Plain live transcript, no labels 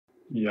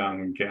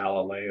young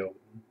Galileo,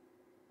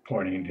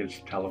 pointing his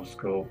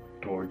telescope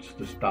towards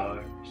the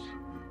stars.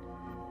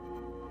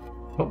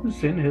 What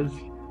was in his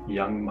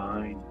young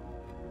mind?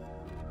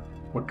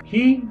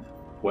 He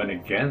went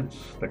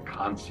against the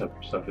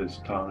concepts of his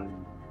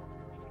time.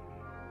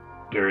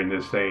 During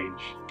this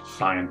age,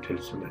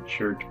 scientists in the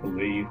church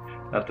believed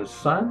that the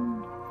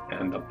sun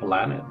and the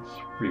planets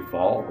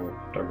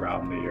revolved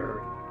around the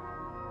earth.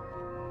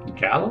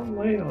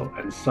 Galileo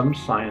and some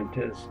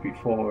scientists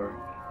before,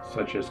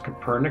 such as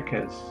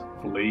Copernicus,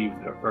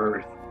 believed the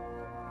earth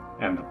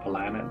and the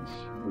planets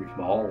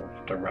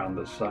revolved around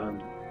the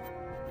sun.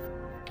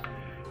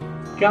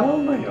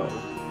 Galileo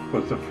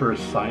was the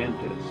first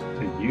scientist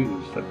to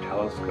use the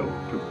telescope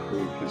to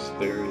prove his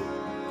theory.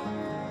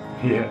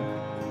 Yet,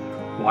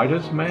 why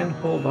does man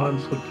hold on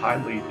so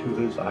tightly to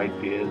his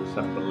ideas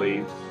and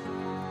beliefs?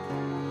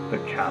 The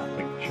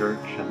Catholic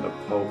Church and the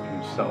Pope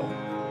himself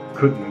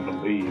couldn't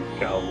believe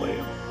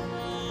Galileo.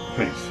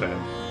 They said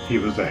he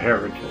was a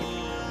heretic.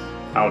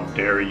 How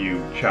dare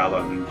you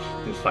challenge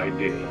this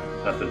idea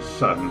that the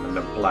sun and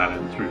the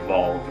planets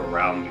revolve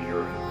around the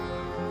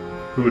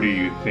earth? Who do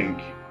you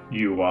think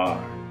you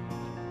are?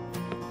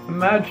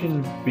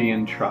 Imagine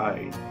being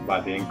tried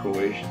by the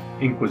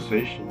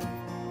Inquisition.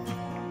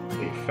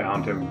 They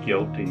found him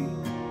guilty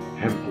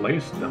and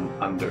placed him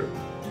under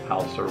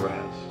house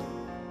arrest.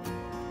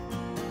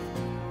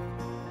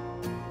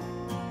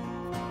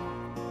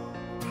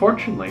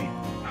 Fortunately,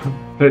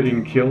 they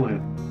didn't kill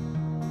him,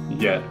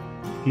 yet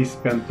he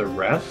spent the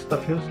rest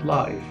of his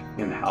life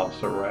in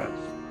house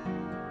arrest.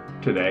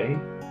 Today,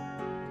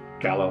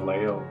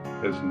 Galileo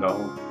is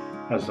known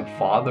as the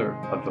father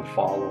of the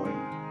following: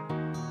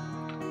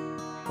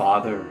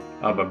 father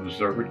of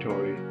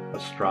observatory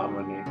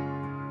astronomy,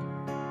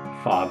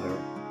 father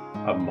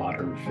of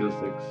modern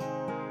physics,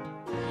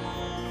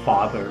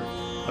 father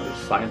of the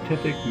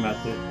scientific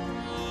method,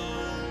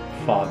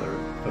 father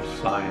of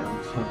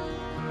science.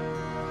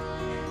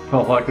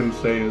 All I can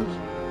say is,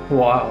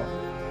 wow.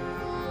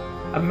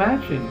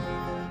 Imagine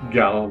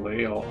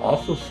Galileo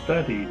also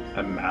studied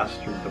and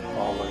mastered the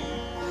following: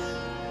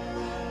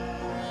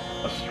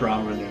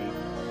 astronomy,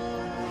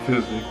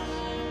 physics,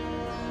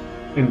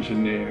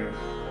 engineer,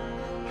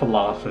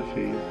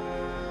 philosophy,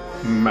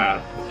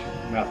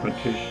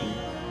 mathematician.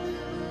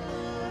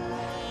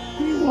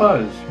 He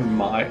was, in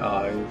my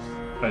eyes,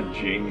 a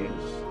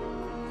genius.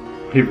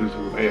 He was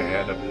way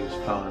ahead of his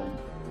time.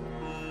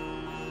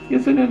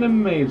 Isn't it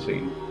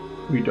amazing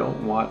we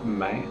don't want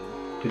man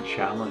to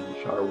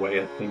challenge our way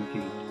of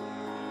thinking?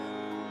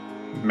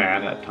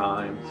 Man at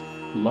times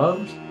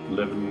loves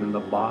living in the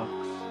box.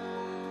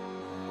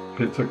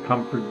 It's a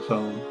comfort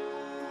zone.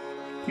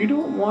 You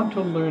don't want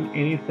to learn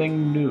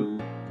anything new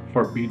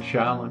or be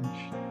challenged.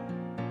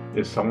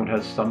 If someone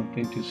has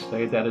something to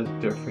say that is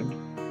different,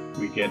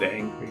 we get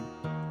angry.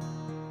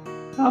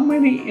 How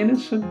many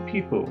innocent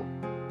people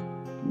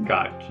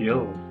got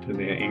killed in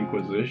the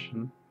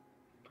Inquisition?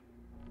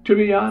 To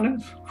be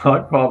honest, I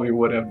probably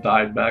would have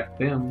died back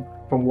then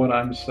from what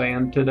I'm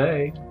saying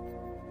today.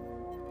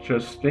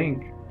 Just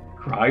think,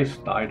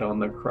 Christ died on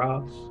the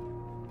cross.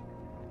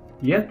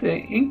 Yet the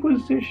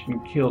Inquisition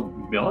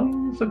killed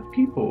millions of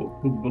people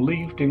who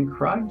believed in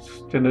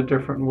Christ in a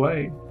different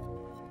way.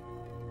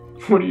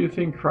 What do you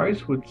think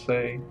Christ would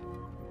say?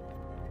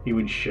 He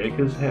would shake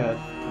his head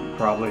and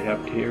probably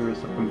have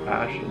tears of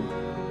compassion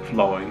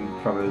flowing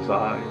from his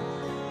eyes.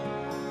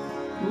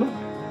 Look,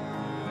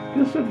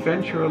 this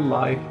adventure of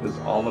life is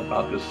all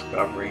about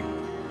discovering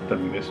the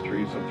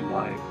mysteries of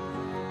life.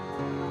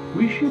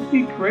 We should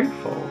be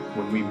grateful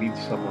when we meet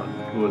someone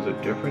who has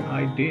a different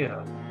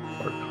idea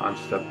or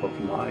concept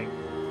of life.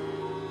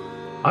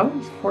 I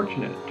was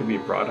fortunate to be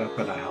brought up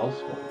in a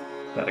household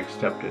that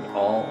accepted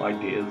all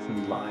ideas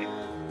in life.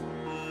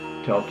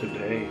 Till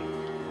today,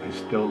 I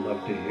still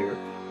love to hear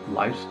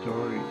life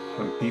stories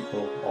from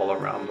people all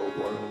around the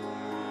world.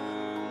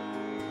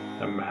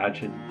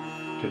 Imagine,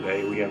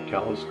 today we have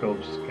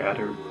telescopes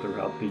scattered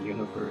throughout the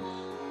universe.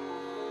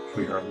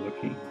 We are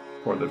looking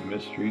for the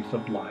mysteries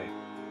of life.